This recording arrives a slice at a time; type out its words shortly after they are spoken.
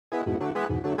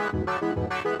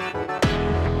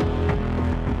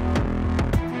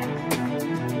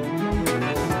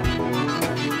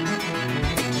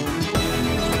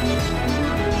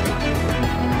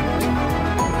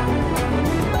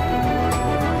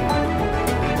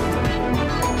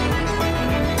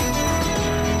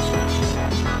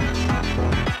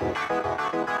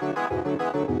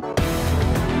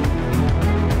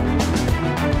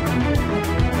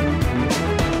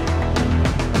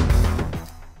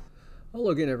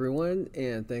Hello again, everyone,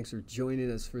 and thanks for joining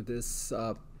us for this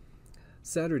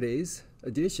Saturday's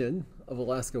edition of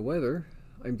Alaska Weather.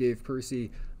 I'm Dave Percy,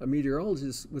 a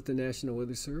meteorologist with the National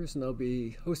Weather Service, and I'll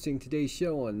be hosting today's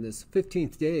show on this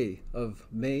 15th day of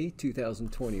May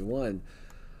 2021.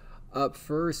 Up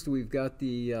first, we've got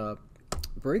the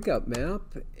breakup map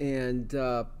and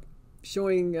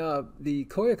showing the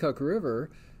AKwx River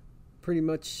pretty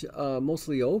much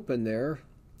mostly open there,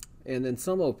 and then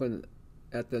some open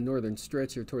at the northern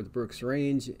stretch here toward the Brooks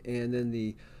Range, and then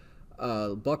the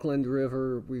Buckland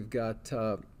River, we've got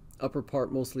upper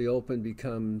part mostly open,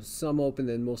 becomes some open,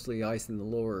 then mostly ice in the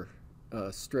lower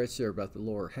stretch there, about the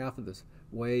lower half of this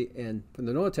way. And from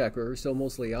the Noatak River, still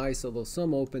mostly ice, although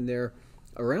some open there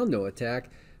around Noatak.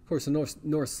 Of course, the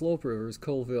North Slope River is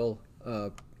Colville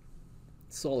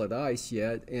solid ice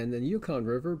yet, and then Yukon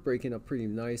River breaking up pretty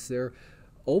nice there,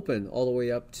 open all the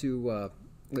way up to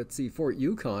let's see, Fort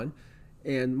Yukon,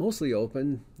 and mostly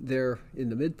open there in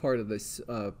the mid part of this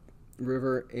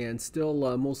river, and still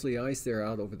mostly ice there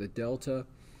out over the delta.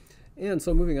 And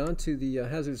so moving on to the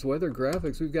hazardous weather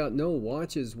graphics, we've got no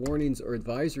watches, warnings, or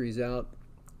advisories out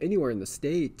anywhere in the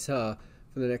state for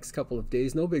the next couple of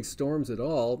days. No big storms at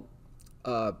all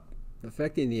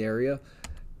affecting the area,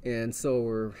 and so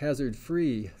we're hazard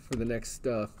free for the next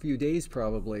few days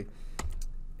probably.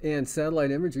 And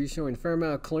satellite imagery showing a fair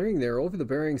amount of clearing there over the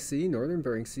Bering Sea, northern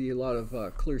Bering Sea, a lot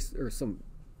of clear, or some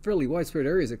fairly widespread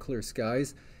areas of clear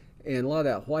skies, and a lot of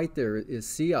that white there is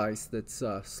sea ice that's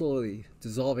slowly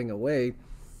dissolving away.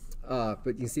 But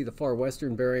you can see the far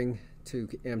western Bering to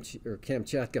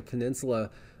Kamchatka Peninsula,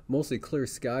 mostly clear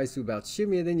skies to about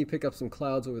Shimei. Then you pick up some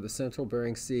clouds over the central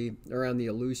Bering Sea, around the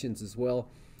Aleutians as well,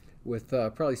 with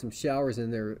probably some showers in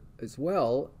there as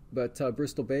well. But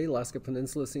Bristol Bay, Alaska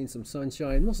Peninsula, seeing some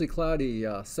sunshine, mostly cloudy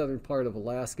southern part of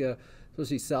Alaska,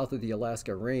 especially south of the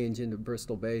Alaska Range into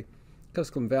Bristol Bay.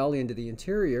 Kuskokwim Valley into the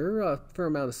interior, fair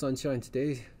amount of sunshine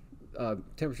today.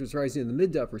 Temperatures rising in the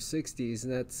mid to upper 60s,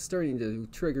 and that's starting to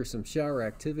trigger some shower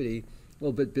activity, a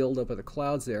little bit build up of the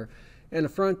clouds there. And the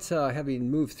front having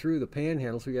moved through the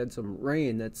panhandle, so we had some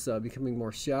rain that's becoming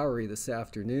more showery this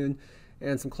afternoon,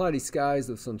 and some cloudy skies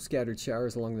with some scattered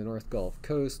showers along the North Gulf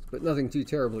Coast, but nothing too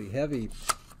terribly heavy.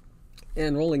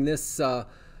 And rolling this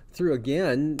through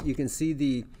again, you can see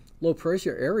the low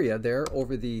pressure area there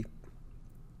over the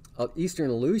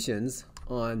eastern Aleutians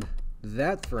on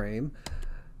that frame.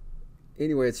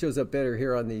 Anyway, it shows up better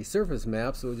here on the surface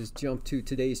map, so we'll just jump to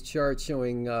today's chart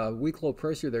showing weak low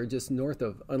pressure there just north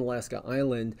of Unalaska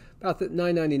Island, about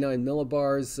 999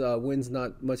 millibars. Wind's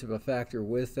not much of a factor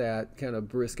with that, kind of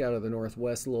brisk out of the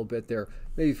northwest a little bit there,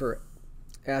 maybe for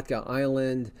Atka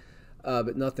Island,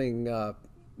 but nothing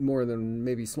more than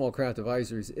maybe small craft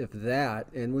advisories, if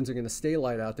that. And winds are going to stay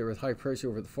light out there with high pressure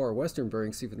over the far western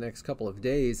Bering Sea for the next couple of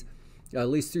days, at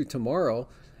least through tomorrow.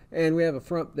 And we have a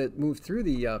front that moved through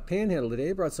the panhandle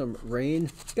today, brought some rain,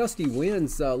 gusty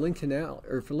winds. Lynn Canal,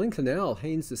 or for Lynn Canal,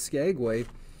 Haines to Skagway,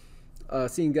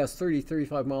 seeing gusts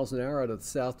 30-35 miles an hour out of the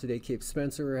south today. Cape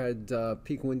Spencer had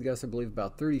peak wind gusts, I believe,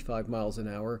 about 35 miles an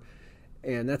hour.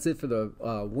 And that's it for the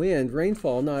wind.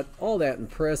 Rainfall, not all that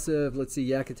impressive. Let's see,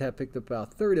 Yakutat picked up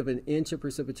about 1/3 of an inch of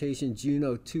precipitation.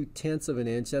 Juneau, 2/10 of an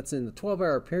inch. That's in the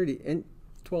 12-hour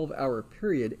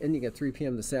period ending at 3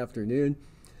 p.m. this afternoon.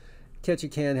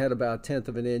 Ketchikan had about 1/10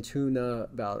 of an inch,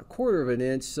 Hoonah about 1/4 of an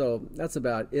inch, so that's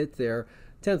about it there.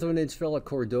 1/10 of an inch fell at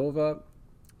Cordova,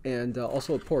 and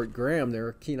also at Port Graham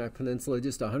there, Kenai Peninsula,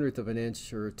 just 1/100 of an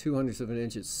inch or 2/100 of an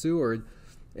inch at Seward,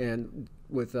 and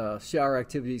with shower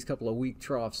activities, a couple of weak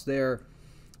troughs there.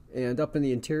 And up in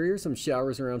the interior, some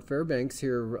showers around Fairbanks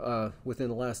here within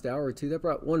the last hour or two. That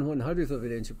brought 1/100 of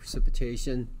an inch of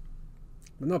precipitation,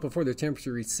 but not before the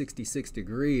temperature reached 66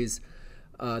 degrees.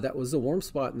 That was a warm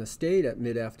spot in the state at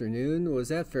mid-afternoon, was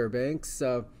at Fairbanks.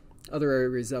 Other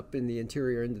areas up in the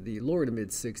interior into the lower to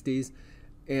mid-60s.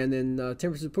 And then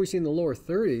temperatures pushing the lower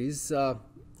 30s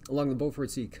along the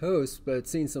Beaufort Sea coast, but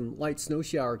seeing some light snow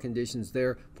shower conditions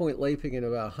there. Point Lay picking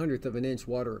about 1/100 of an inch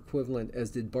water equivalent,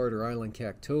 as did Barter Island,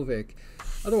 Kaktovik.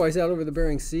 Otherwise, out over the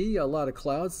Bering Sea, a lot of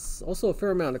clouds. Also a fair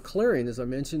amount of clearing, as I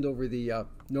mentioned, over the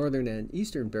northern and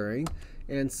eastern Bering,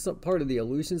 and some part of the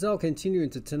Aleutians. That'll continue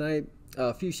into tonight.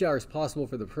 A few showers possible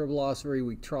for the Pribilos, very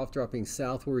weak trough dropping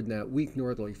southward, and that weak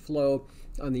northerly flow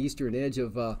on the eastern edge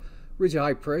of ridge of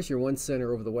high pressure, one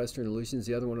center over the western Aleutians,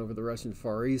 the other one over the Russian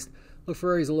Far East. Look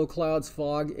for areas of low clouds,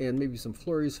 fog, and maybe some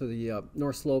flurries for the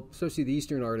North Slope, especially the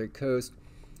eastern Arctic coast.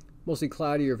 Mostly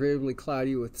cloudy or variably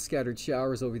cloudy with scattered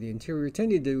showers over the interior,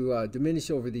 tending to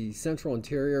diminish over the central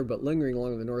interior, but lingering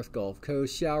along the North Gulf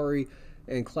Coast. Showery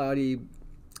and cloudy,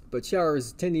 but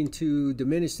showers tending to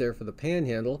diminish there for the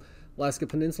Panhandle. Alaska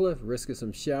Peninsula, risk of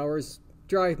some showers.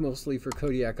 Dry mostly for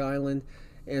Kodiak Island.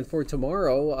 And for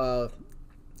tomorrow,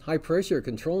 high pressure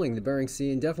controlling the Bering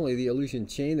Sea and definitely the Aleutian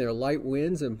Chain there. Light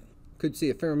winds, and could see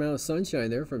a fair amount of sunshine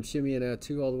there from Shimmy and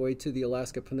Attu all the way to the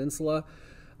Alaska Peninsula.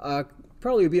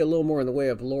 Probably be a little more in the way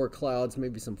of lower clouds,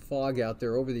 maybe some fog out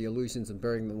there over the Aleutians and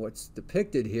Bering than what's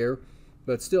depicted here.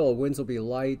 But still, winds will be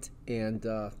light and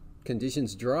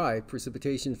conditions dry,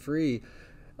 precipitation free.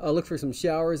 Look for some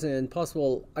showers and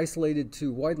possible isolated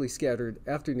to widely scattered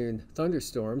afternoon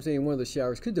thunderstorms. And one of the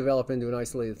showers could develop into an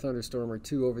isolated thunderstorm or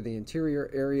two over the interior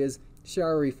areas.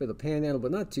 Showery for the Panhandle,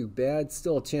 but not too bad.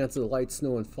 Still a chance of light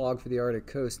snow and fog for the Arctic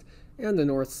coast and the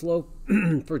North Slope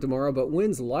for tomorrow. But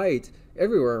winds light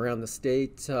everywhere around the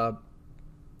state.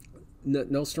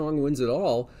 No strong winds at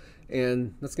all.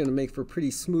 And that's going to make for pretty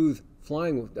smooth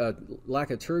flying, lack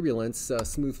of turbulence,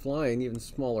 smooth flying, even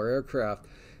smaller aircraft.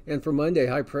 And for Monday,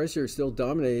 high pressure still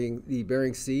dominating the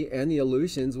Bering Sea and the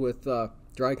Aleutians with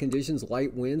dry conditions,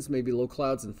 light winds, maybe low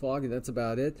clouds and fog, and that's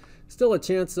about it. Still a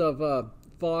chance of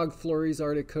fog, flurries,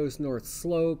 Arctic coast, North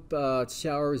Slope,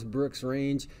 showers, Brooks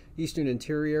Range, eastern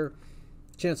interior.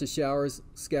 Chance of showers,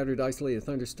 scattered isolated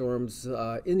thunderstorms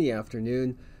in the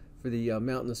afternoon for the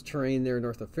mountainous terrain there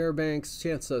north of Fairbanks.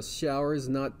 Chance of showers,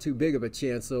 not too big of a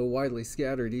chance though, widely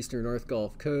scattered eastern North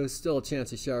Gulf Coast. Still a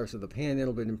chance of showers for the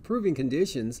Panhandle, but improving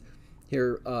conditions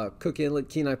here, Cook Inlet,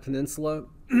 Kenai Peninsula.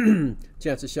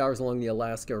 Chance of showers along the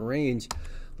Alaska Range.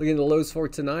 Looking at the lows for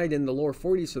tonight in the lower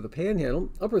 40s for the Panhandle,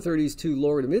 upper 30s to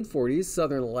lower to mid 40s,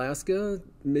 southern Alaska,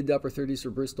 mid to upper 30s for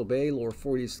Bristol Bay, lower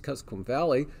 40s for Kuskokwim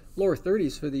Valley, lower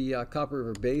 30s for the Copper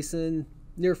River Basin,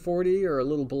 near 40 or a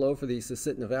little below for the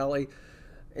Susitna Valley,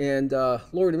 and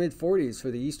lower to mid 40s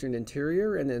for the eastern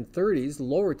interior, and then 30s,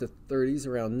 lower to 30s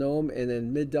around Nome, and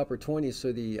then mid to upper 20s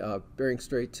for the Bering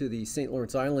Strait to the St.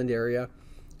 Lawrence Island area.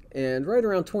 And right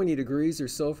around 20 degrees or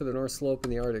so for the North Slope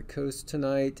and the Arctic coast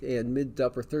tonight, and mid to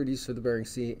upper 30s for the Bering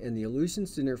Sea and the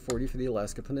Aleutians, to near 40 for the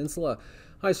Alaska Peninsula.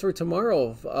 Highs for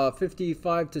tomorrow,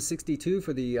 55 to 62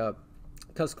 for the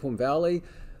Kuskokwim Valley,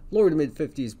 lower to mid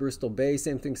 50s Bristol Bay,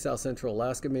 same thing South Central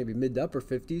Alaska, maybe mid to upper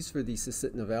 50s for the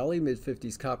Susitna Valley, mid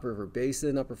 50s Copper River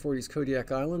Basin, upper 40s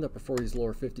Kodiak Island, upper 40s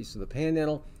lower 50s for the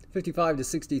Panhandle, 55 to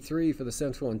 63 for the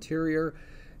Central Interior,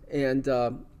 and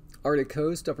Arctic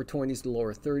coast, upper 20s to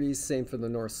lower 30s, same for the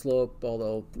North Slope,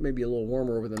 although maybe a little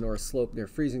warmer over the North Slope near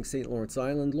freezing St. Lawrence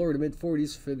Island, lower to mid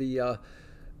 40s for the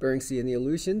Bering Sea and the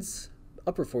Aleutians,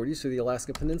 upper 40s for the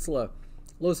Alaska Peninsula.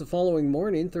 Lows the following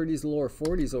morning, 30s to lower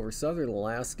 40s over southern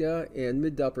Alaska, and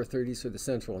mid to upper 30s for the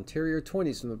Central Interior,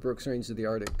 20s from the Brooks Range to the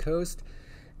Arctic coast,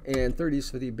 and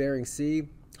 30s for the Bering Sea.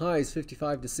 Highs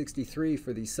 55 to 63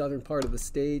 for the southern part of the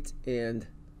state, and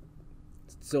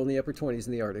still in the upper 20s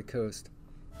in the Arctic coast.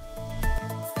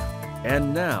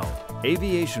 And now,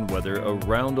 aviation weather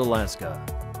around Alaska.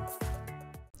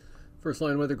 First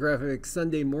line weather graphic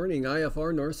Sunday morning,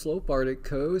 IFR North Slope, Arctic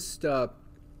coast,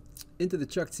 into the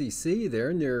Chukchi Sea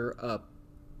there near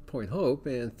Point Hope,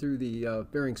 and through the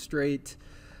Bering Strait,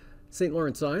 St.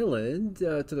 Lawrence Island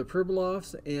to the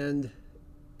Pribilofs, and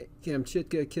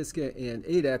Kamchatka, Kiska, and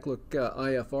Adak look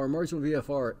IFR. Marginal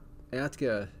VFR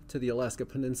Atka to the Alaska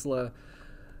Peninsula.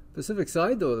 Pacific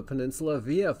side, though, of the peninsula,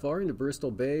 VFR into Bristol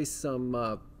Bay, some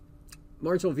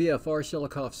marginal VFR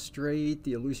Shelikof Strait,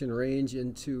 the Aleutian Range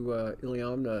into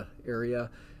Iliamna area,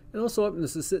 and also up in the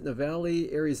Susitna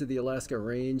Valley, areas of the Alaska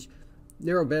Range.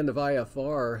 Narrow band of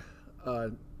IFR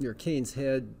near Kane's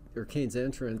Head, or Kane's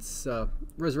Entrance,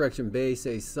 Resurrection Bay,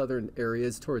 say southern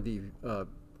areas toward the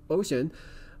ocean.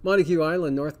 Montague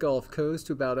Island, North Gulf Coast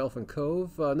to about Elfin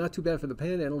Cove. Not too bad for the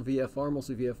Panhandle, VFR,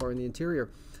 mostly VFR in the interior.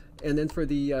 And then for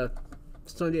the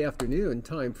Sunday afternoon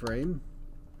time frame,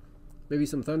 maybe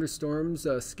some thunderstorms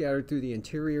scattered through the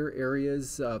interior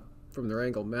areas from the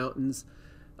Wrangell Mountains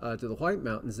to the White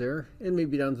Mountains there, and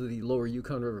maybe down to the lower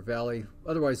Yukon River Valley.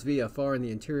 Otherwise VFR in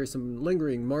the interior, some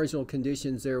lingering marginal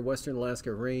conditions there, Western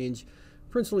Alaska Range,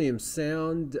 Prince William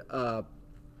Sound,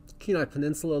 Kenai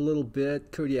Peninsula a little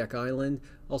bit, Kodiak Island,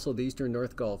 also the eastern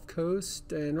North Gulf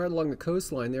Coast, and right along the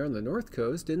coastline there on the north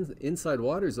coast, inside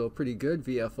waters though, pretty good,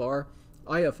 VFR,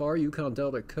 IFR, Yukon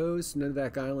Delta Coast,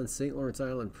 Nunivak Island, St. Lawrence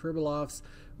Island, Pribilofs,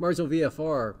 marginal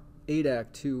VFR,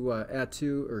 Adak to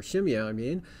Attu, or Shimya, I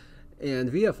mean,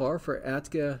 and VFR for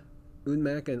Atka,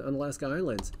 Unmak, and Unalaska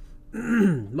Islands.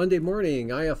 Monday morning,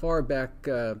 IFR back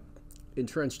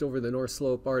entrenched over the North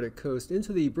Slope, Arctic coast,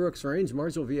 into the Brooks Range,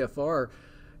 marginal VFR,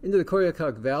 into the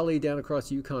Koyukuk Valley, down across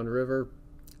the Yukon River,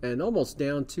 and almost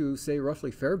down to, say,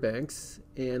 roughly Fairbanks,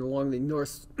 and along the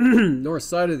north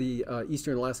side of the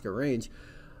eastern Alaska Range.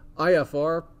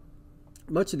 IFR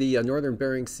much of the northern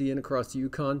Bering Sea and across the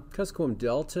Yukon, Kuskokwim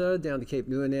Delta down to Cape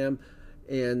Newenham,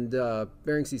 and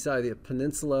Bering Sea side of the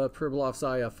peninsula, Pribilof's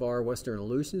IFR, Western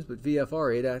Aleutians, but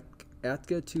VFR 8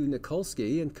 Atka to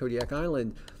Nikolsky and Kodiak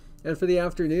Island. And for the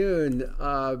afternoon,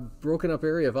 broken up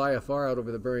area of IFR out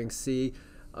over the Bering Sea,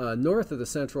 north of the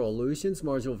central Aleutians,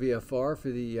 marginal VFR for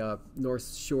the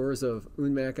north shores of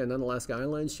Unmak and Unalaska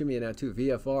Islands, Shimmy and Attu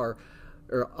VFR,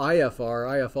 or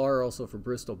IFR also for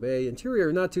Bristol Bay.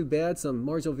 Interior, not too bad, some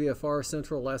marginal VFR,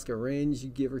 Central Alaska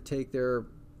Range, give or take there,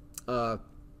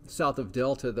 south of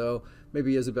Delta though,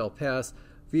 maybe Isabel Pass.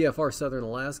 VFR Southern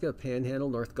Alaska, Panhandle,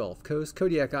 North Gulf Coast,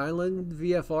 Kodiak Island,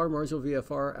 VFR, marginal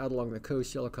VFR out along the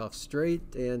coast, Shelikof Strait,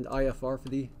 and IFR for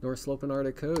the North Slope and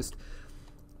Arctic coast.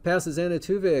 Passes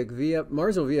Anatuvik,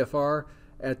 marginal VFR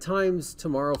at times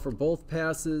tomorrow for both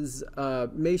passes.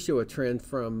 May show a trend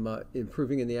from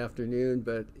improving in the afternoon,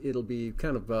 but it'll be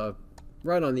kind of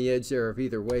right on the edge there of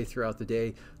either way throughout the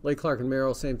day. Lake Clark and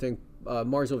Merrill, same thing,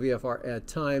 marginal VFR at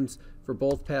times for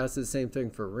both passes, same thing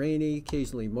for rainy,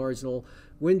 occasionally marginal.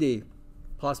 Windy,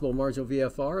 possible marginal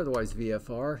VFR, otherwise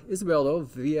VFR. Isabel though,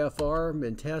 VFR,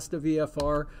 Mentasta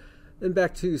VFR. Then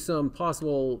back to some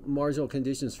possible marginal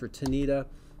conditions for Tanita.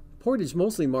 Portage,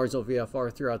 mostly marginal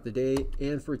VFR throughout the day,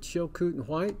 and for Chilkoot and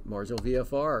White, marginal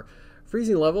VFR.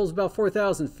 Freezing levels about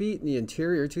 4,000 feet in the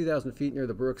interior, 2,000 feet near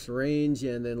the Brooks Range,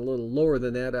 and then a little lower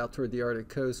than that out toward the Arctic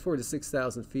coast, 4,000 to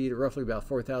 6,000 feet, or roughly about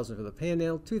 4,000 for the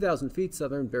Panhandle, 2,000 feet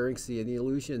southern Bering Sea and the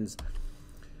Aleutians.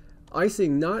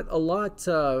 Icing, not a lot,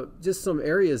 just some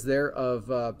areas there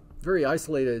of very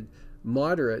isolated,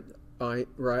 moderate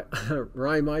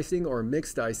rime icing or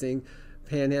mixed icing.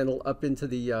 Panhandle up into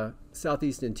the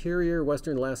southeast interior,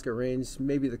 western Alaska Range,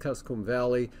 maybe the Kuskokwim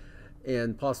Valley,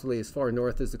 and possibly as far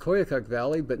north as the Koyukuk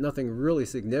Valley, but nothing really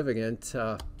significant.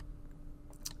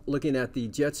 Looking at the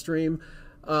jet stream,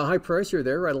 high pressure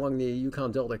there right along the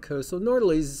Yukon Delta coast. So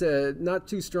northerlies not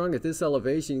too strong at this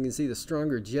elevation. You can see the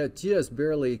stronger jet just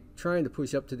barely trying to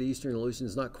push up to the eastern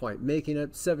Aleutians, not quite making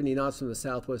it. 70 knots from the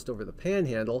southwest over the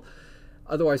Panhandle.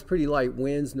 Otherwise pretty light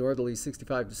winds, northerly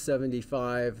 65 to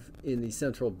 75 in the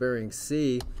central Bering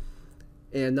Sea.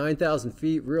 And 9,000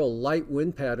 feet, real light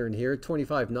wind pattern here,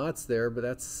 25 knots there, but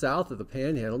that's south of the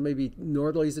Panhandle. Maybe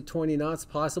northerlies at 20 knots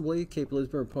possibly, Cape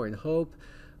Lisburne, Point Hope.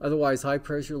 Otherwise, high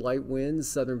pressure, light winds,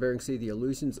 southern Bering Sea, the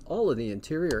Aleutians, all of the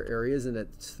interior areas, and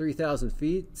at 3,000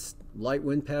 feet, light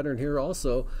wind pattern here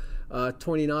also.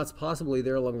 20 knots possibly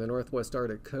there along the northwest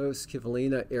Arctic coast,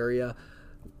 Kivalina area.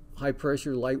 High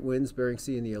pressure, light winds, Bering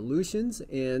Sea, and the Aleutians.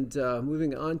 And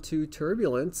moving on to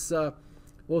turbulence, well,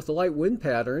 with the light wind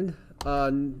pattern,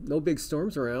 no big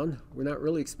storms around. We're not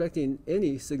really expecting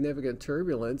any significant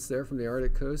turbulence there from the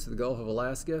Arctic coast to the Gulf of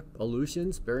Alaska,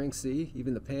 Aleutians, Bering Sea,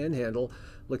 even the Panhandle,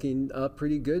 looking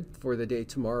pretty good for the day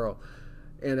tomorrow.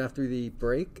 And after the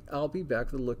break, I'll be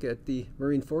back with a look at the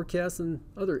marine forecast and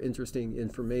other interesting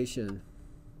information.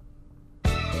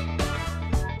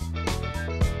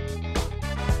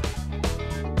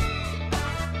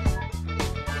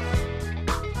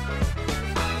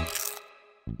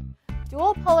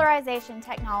 Dual polarization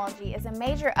technology is a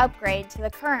major upgrade to the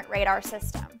current radar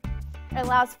system. It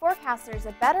allows forecasters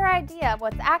a better idea of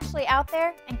what's actually out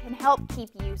there and can help keep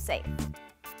you safe.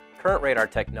 Current radar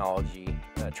technology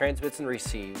transmits and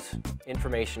receives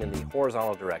information in the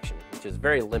horizontal direction, which is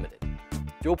very limited.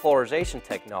 Dual polarization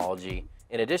technology,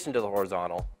 in addition to the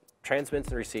horizontal, transmits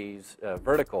and receives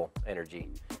vertical energy,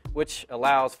 which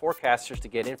allows forecasters to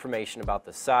get information about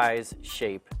the size,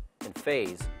 shape, and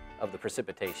phase of the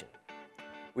precipitation.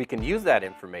 We can use that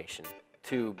information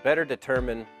to better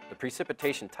determine the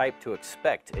precipitation type to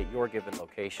expect at your given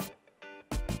location.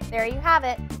 There you have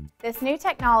it. This new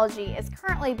technology is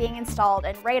currently being installed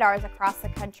in radars across the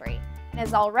country and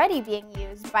is already being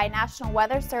used by National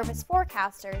Weather Service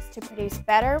forecasters to produce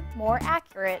better, more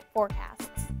accurate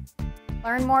forecasts.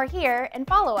 Learn more here and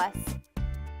follow us.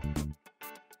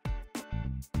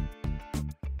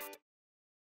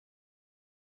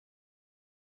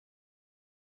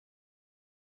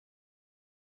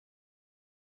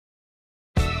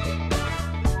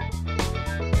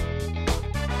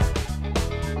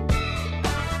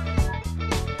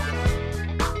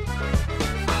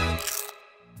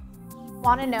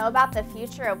 Want to know about the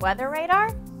future of weather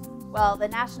radar? Well, the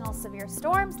National Severe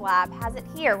Storms Lab has it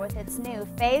here with its new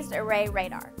phased array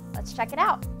radar. Let's check it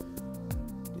out.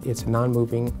 It's a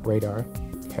non-moving radar.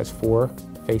 It has 4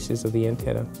 faces of the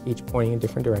antenna, each pointing in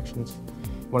different directions.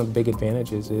 One of the big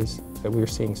advantages is that we're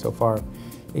seeing so far,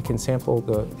 it can sample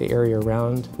the area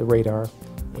around the radar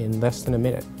in less than a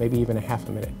minute, maybe even a half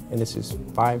a minute. And this is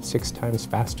 5-6 times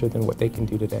faster than what they can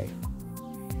do today.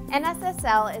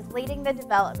 NSSL is leading the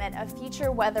development of future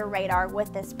weather radar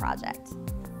with this project.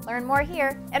 Learn more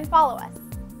here and follow us.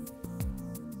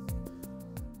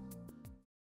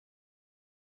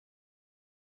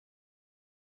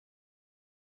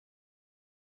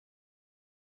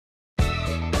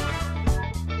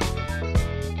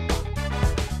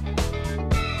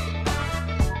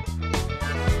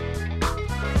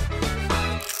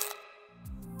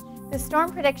 The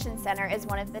Storm Prediction Center is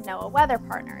one of the NOAA weather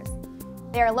partners.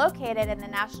 They are located in the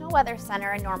National Weather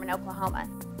Center in Norman, Oklahoma.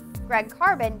 Greg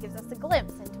Carbon gives us a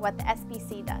glimpse into what the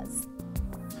SPC does.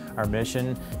 Our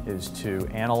mission is to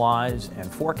analyze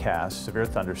and forecast severe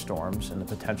thunderstorms and the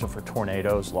potential for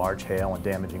tornadoes, large hail, and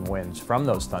damaging winds from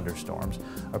those thunderstorms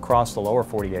across the lower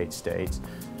 48 states,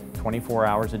 24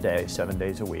 hours a day, 7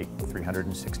 days a week,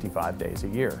 365 days a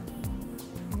year.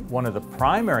 One of the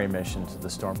primary missions of the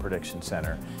Storm Prediction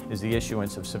Center is the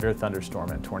issuance of severe thunderstorm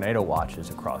and tornado watches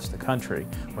across the country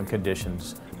when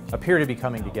conditions appear to be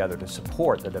coming together to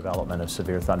support the development of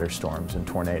severe thunderstorms and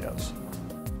tornadoes.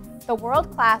 The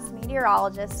world-class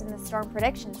meteorologists in the Storm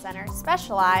Prediction Center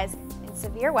specialize in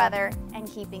severe weather and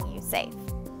keeping you safe.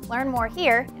 Learn more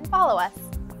here and follow us.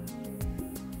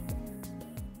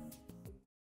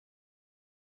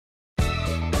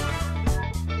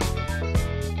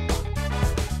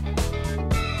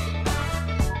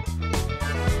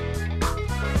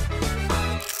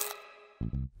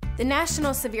 The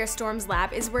National Severe Storms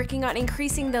Lab is working on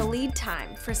increasing the lead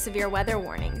time for severe weather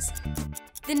warnings.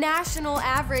 The national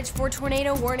average for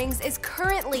tornado warnings is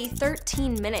currently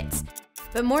 13 minutes,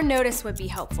 but more notice would be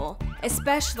helpful,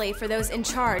 especially for those in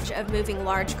charge of moving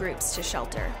large groups to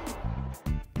shelter.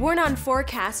 Warn on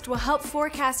Forecast will help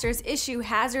forecasters issue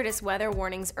hazardous weather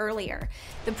warnings earlier.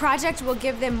 The project will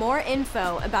give them more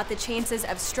info about the chances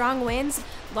of strong winds,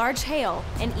 large hail,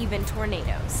 and even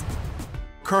tornadoes.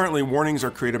 Currently, warnings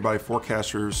are created by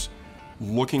forecasters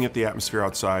looking at the atmosphere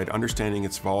outside, understanding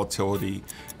its volatility,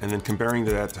 and then comparing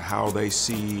that to how they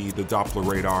see the Doppler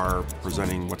radar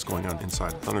presenting what's going on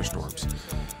inside thunderstorms.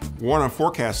 Warn on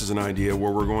Forecast is an idea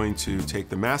where we're going to take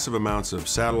the massive amounts of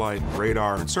satellite,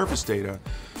 radar, and surface data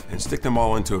and stick them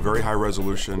all into a very high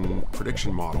resolution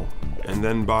prediction model. And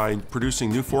then by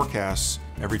producing new forecasts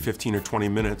every 15 or 20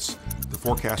 minutes, the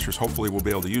forecasters hopefully will be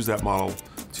able to use that model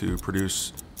to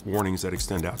produce warnings that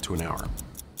extend out to an hour.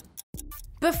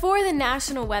 Before the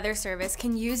National Weather Service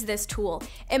can use this tool,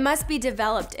 it must be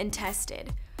developed and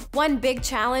tested. One big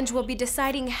challenge will be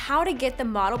deciding how to get the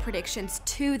model predictions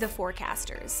to the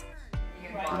forecasters.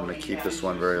 I'm going to keep this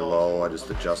one very low. I'm just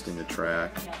adjusting the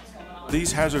track.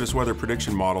 These hazardous weather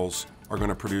prediction models are going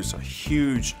to produce a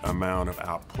huge amount of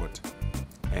output.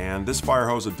 And this fire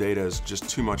hose of data is just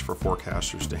too much for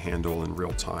forecasters to handle in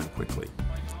real time quickly.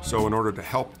 So in order to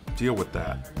help deal with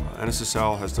that,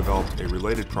 NSSL has developed a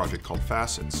related project called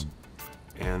Facets.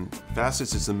 And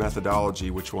Facets is the methodology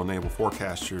which will enable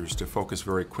forecasters to focus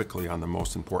very quickly on the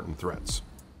most important threats.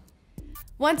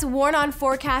 Once Warn on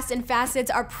Forecast and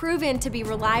Facets are proven to be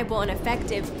reliable and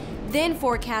effective, then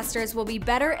forecasters will be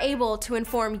better able to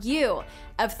inform you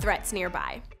of threats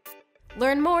nearby.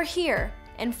 Learn more here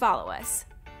and follow us.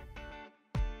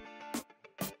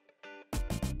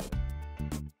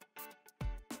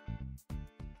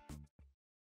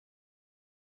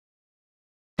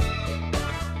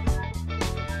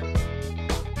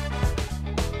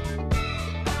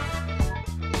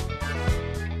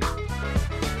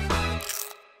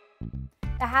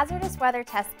 The Hazardous Weather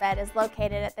Test Bed is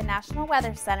located at the National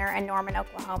Weather Center in Norman,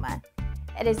 Oklahoma.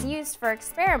 It is used for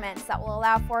experiments that will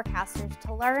allow forecasters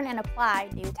to learn and apply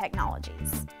new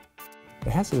technologies. The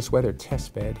Hazardous Weather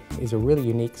Test Bed is a really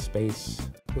unique space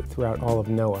throughout all of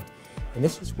NOAA. And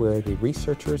this is where the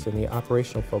researchers and the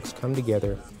operational folks come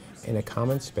together in a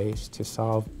common space to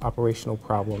solve operational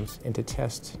problems and to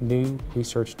test new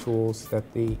research tools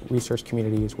that the research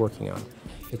community is working on.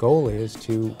 The goal is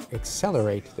to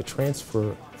accelerate the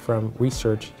transfer from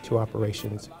research to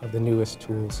operations of the newest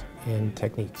tools and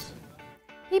techniques.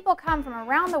 People come from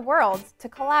around the world to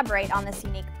collaborate on this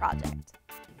unique project.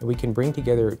 We can bring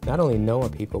together not only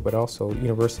NOAA people, but also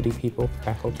university people,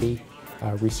 faculty,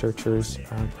 researchers,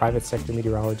 private sector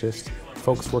meteorologists,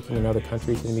 folks working in other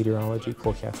countries in meteorology,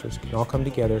 forecasters can all come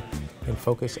together and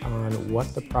focus on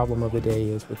what the problem of the day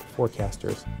is with the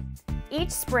forecasters.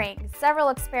 Each spring, several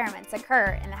experiments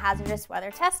occur in the Hazardous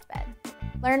Weather Test Bed.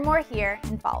 Learn more here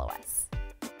and follow us.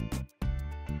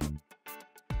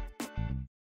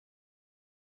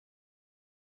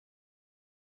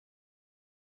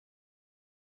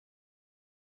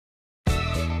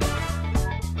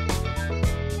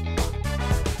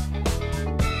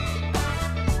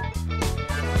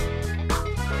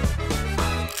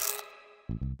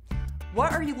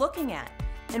 What are you looking at?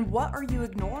 And what are you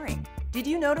ignoring? Did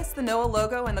you notice the NOAA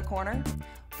logo in the corner?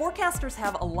 Forecasters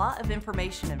have a lot of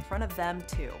information in front of them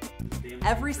too.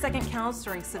 Every second counts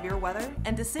during severe weather,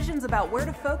 and decisions about where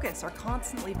to focus are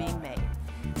constantly being made.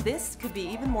 This could be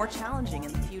even more challenging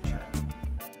in the future.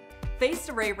 Phased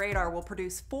array radar will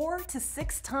produce 4 to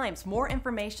 6 times more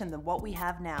information than what we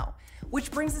have now,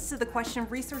 which brings us to the question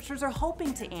researchers are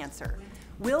hoping to answer.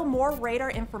 Will more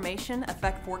radar information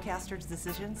affect forecasters'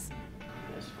 decisions?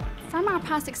 From our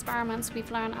past experiments,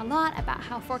 we've learned a lot about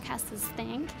how forecasters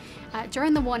think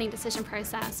during the warning decision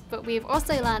process, but we've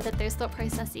also learned that those thought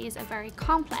processes are very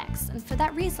complex, and for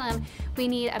that reason, we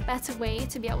need a better way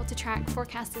to be able to track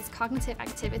forecasters' cognitive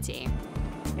activity.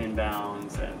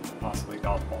 Inbounds and possibly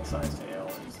golf ball sized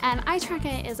hail. An eye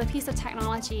tracker is a piece of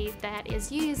technology that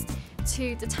is used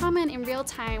to determine in real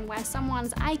time where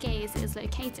someone's eye gaze is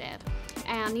located.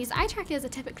 And these eye trackers are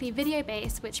typically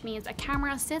video-based, which means a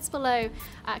camera sits below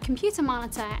a computer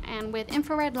monitor, and with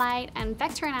infrared light and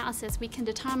vector analysis, we can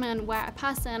determine where a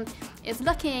person is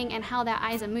looking and how their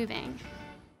eyes are moving.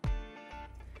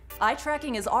 Eye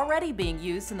tracking is already being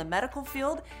used in the medical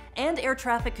field and air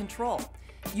traffic control.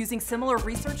 Using similar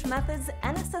research methods,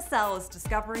 NSSL is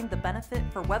discovering the benefit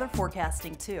for weather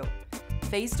forecasting too.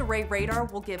 Phased array radar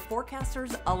will give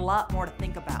forecasters a lot more to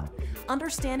think about.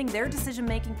 Understanding their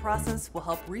decision-making process will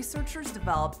help researchers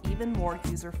develop even more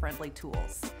user-friendly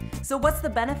tools. So what's the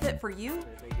benefit for you?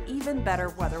 Even better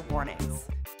weather warnings.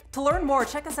 To learn more,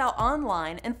 check us out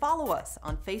online and follow us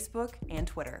on Facebook and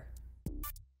Twitter.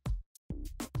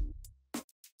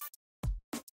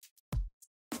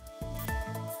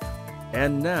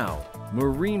 And now,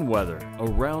 marine weather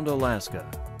around Alaska.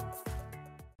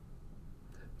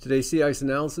 Today's sea ice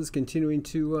analysis continuing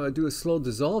to do a slow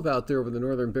dissolve out there over the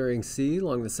northern Bering Sea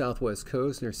along the southwest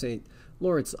coast near St.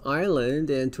 Lawrence Island,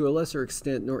 and to a lesser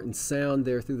extent Norton Sound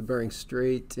there through the Bering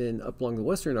Strait and up along the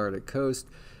western Arctic coast.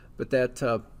 But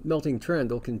that melting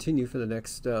trend will continue for the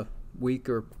next week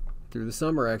or through the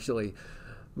summer actually.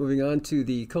 Moving on to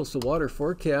the coastal water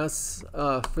forecasts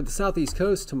for the southeast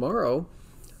coast tomorrow.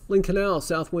 Lynn Canal,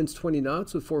 south winds 20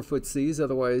 knots with 4-foot seas.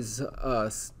 Otherwise,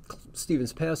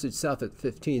 Stevens Passage south at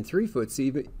 15, 3-foot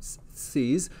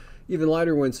seas. Even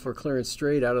lighter winds for Clarence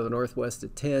Strait out of the northwest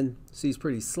at 10. Seas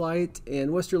pretty slight.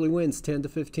 And westerly winds 10 to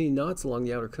 15 knots along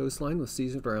the outer coastline with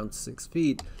seas at around 6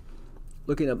 feet.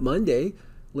 Looking at Monday,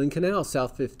 Lynn Canal,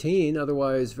 south 15.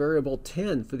 Otherwise, variable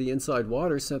 10 for the inside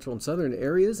waters, central and southern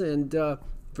areas. And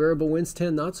variable winds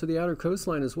 10 knots for the outer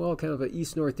coastline as well, kind of an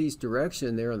east-northeast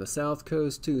direction there on the south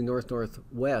coast to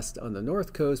north-northwest on the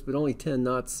north coast, but only 10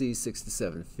 knots, seas 6 to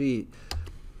 7 feet.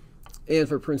 And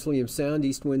for Prince William Sound,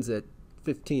 east winds at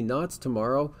 15 knots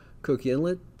tomorrow. Cook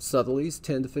Inlet, southerlies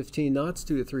 10 to 15 knots,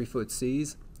 2 to 3-foot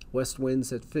seas. West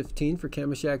winds at 15 for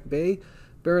Kamishak Bay.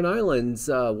 Barren Islands,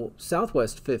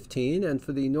 southwest 15, and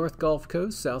for the North Gulf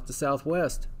Coast, south to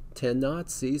southwest, 10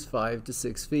 knots, seas 5 to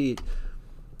 6 feet.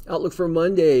 Outlook for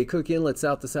Monday, Cook Inlet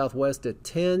south to southwest at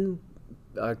 10,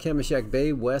 Kamishak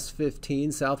Bay west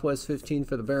 15, southwest 15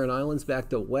 for the Barren Islands, back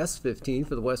to west 15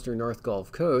 for the western North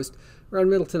Gulf Coast.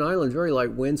 Around Middleton Island, very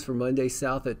light winds for Monday,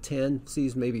 south at 10,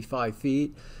 seas maybe 5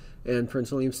 feet. And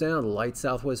Prince William Sound, light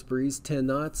southwest breeze 10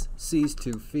 knots, seas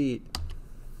 2 feet.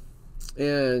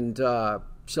 And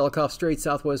Shelikof Strait,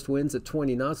 southwest winds at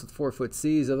 20 knots with 4-foot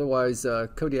seas. Otherwise,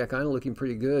 Kodiak Island looking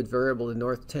pretty good, variable to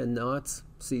north 10 knots.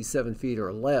 Seas 7 feet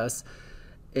or less.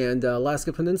 And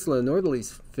Alaska Peninsula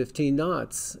northerlies 15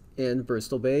 knots. And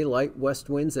Bristol Bay light west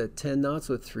winds at 10 knots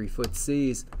with 3-foot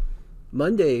seas.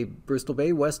 Monday, Bristol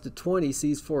Bay west to 20,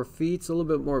 seas 4 feet. It's a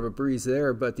little bit more of a breeze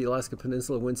there, but the Alaska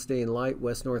Peninsula winds staying light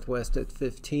west-northwest at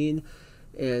 15.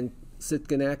 And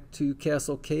Sitkinak to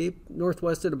Castle Cape,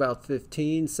 northwest at about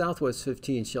 15, southwest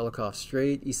 15, Shelikof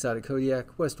Strait, east side of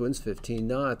Kodiak, west winds 15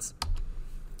 knots.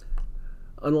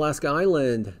 On Alaska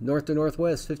Island, north to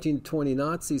northwest, 15 to 20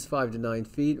 knots, seas 5 to 9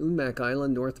 feet. Unmak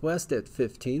Island, northwest at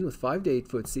 15 with 5 to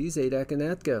 8-foot seas. Adak and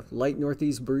Atka, light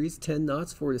northeast breeze, 10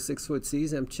 knots, 4 to 6-foot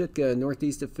seas. Amchitka,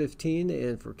 northeast at 15.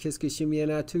 And for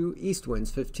Kiskishimianatu, east winds,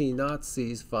 15 knots,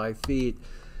 seas 5 feet.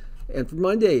 And for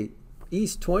Monday,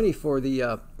 east 20 for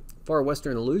the far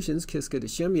western Aleutians, Kiska to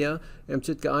Shemya.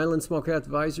 Amchitka Island, small craft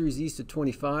advisories, east at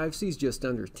 25, seas just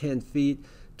under 10 feet.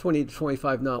 20 to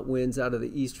 25 knot winds out of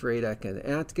the east for Adak and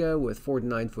Atka with 4 to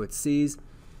 9-foot seas.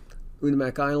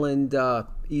 Unimak Island,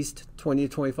 east 20 to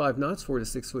 25 knots, 4 to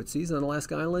 6-foot seas. On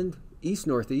Alaska Island,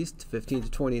 east-northeast, 15 to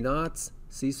 20 knots,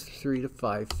 seas 3 to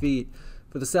 5 feet.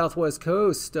 For the southwest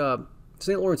coast,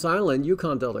 St. Lawrence Island,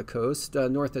 Yukon Delta coast,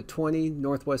 north at 20,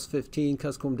 northwest 15,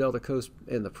 Kuskokwim Delta coast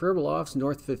and the Pribilofs,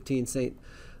 north 15, St.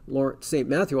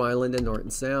 Matthew Island and Norton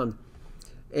Sound.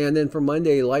 And then for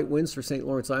Monday, light winds for St.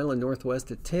 Lawrence Island,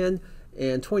 northwest at 10,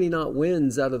 and 20-knot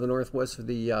winds out of the northwest for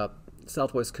the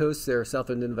southwest coast there, south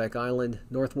of Nunivak Island.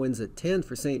 North winds at 10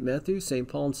 for St. Matthew, St.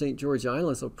 Paul, and St. George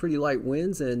Island. So pretty light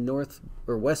winds, and north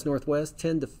or west-northwest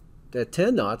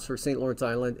 10 knots for St. Lawrence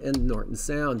Island and Norton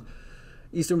Sound.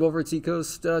 Eastern Beaufort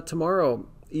Seacoast tomorrow,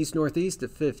 east-northeast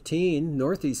at 15,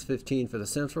 northeast 15 for the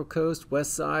central coast,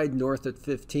 west side north at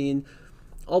 15,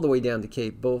 all the way down to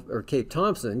Cape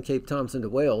Thompson to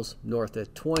Wales, north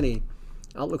at 20.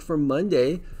 Outlook for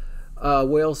Monday,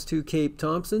 Wales to Cape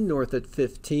Thompson, north at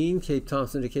 15, Cape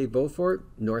Thompson to Cape Beaufort,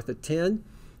 north at 10.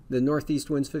 The northeast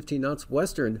winds 15 knots,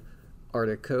 western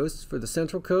Arctic coast. For the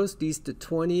central coast, east at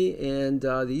 20, and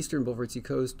the eastern Beaufort Sea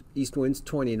coast, east winds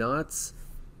 20 knots.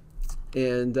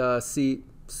 And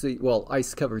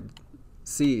ice-covered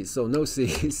seas, so no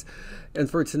seas. And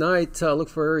for tonight, look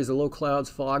for areas of low clouds,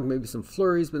 fog, maybe some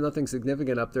flurries, but nothing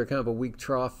significant up there. Kind of a weak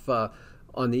trough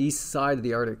on the east side of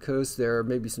the Arctic coast. There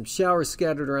may be some showers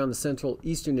scattered around the central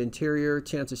eastern interior.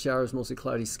 Chance of showers, mostly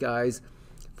cloudy skies.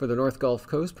 For the North Gulf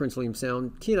Coast, Prince William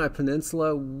Sound, Kenai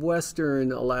Peninsula,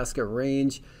 western Alaska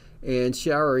Range, and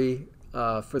showery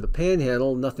for the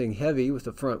Panhandle. Nothing heavy with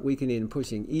the front weakening and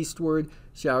pushing eastward.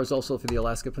 Showers also for the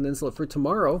Alaska Peninsula. For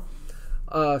tomorrow,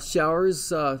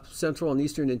 showers central and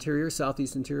eastern interior,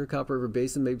 southeast interior, Copper River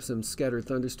Basin, maybe some scattered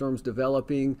thunderstorms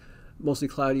developing. Mostly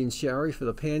cloudy and showery for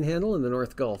the Panhandle and the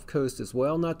North Gulf Coast as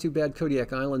well. Not too bad.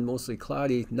 Kodiak Island, mostly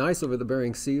cloudy. Nice over the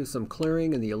Bering Sea with some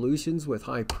clearing and the Aleutians with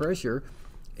high pressure.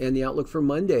 And the outlook for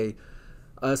Monday,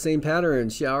 same pattern.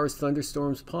 Showers,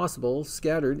 thunderstorms possible,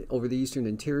 scattered over the eastern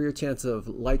interior. Chance of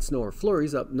light snow or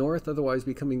flurries up north, otherwise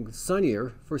becoming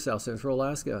sunnier for south central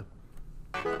Alaska.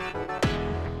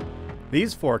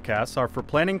 These forecasts are for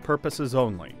planning purposes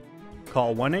only.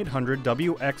 Call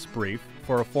 1-800-WX-BRIEF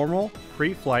for a formal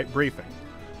pre-flight briefing.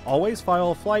 Always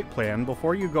file a flight plan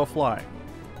before you go flying.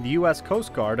 The U.S.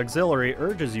 Coast Guard Auxiliary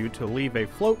urges you to leave a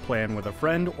float plan with a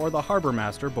friend or the harbor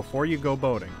master before you go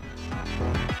boating.